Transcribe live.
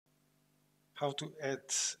how to add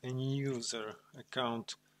a new user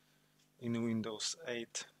account in Windows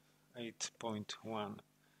 8 8.1.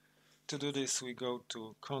 To do this, we go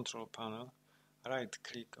to Control Panel, right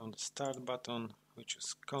click on the Start button, we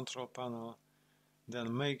choose Control Panel,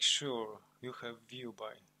 then make sure you have View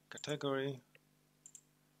by category,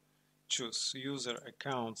 choose User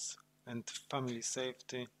Accounts and Family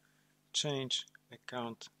Safety, change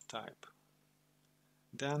account type.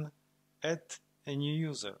 Then add a new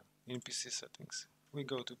user in PC settings. We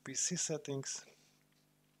go to PC settings,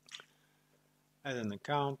 add an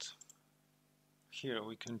account. Here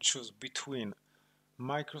we can choose between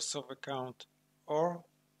Microsoft account or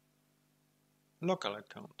local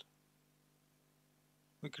account.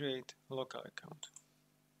 We create a local account.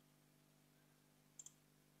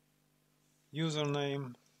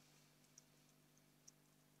 Username,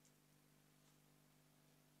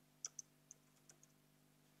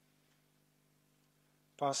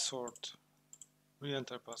 password,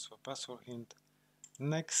 re-enter password, password hint,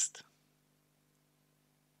 next,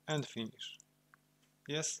 and finish.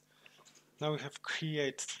 Yes, now we have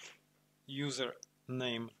created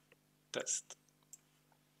username test.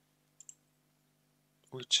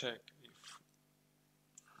 We check if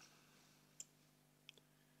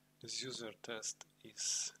this user test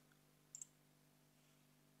is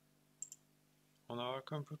on our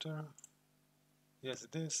computer. Yes,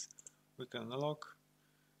 it is. We can log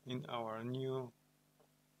in our new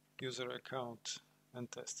user account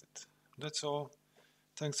and test it. That's all.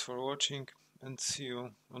 Thanks for watching and see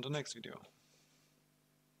you on the next video.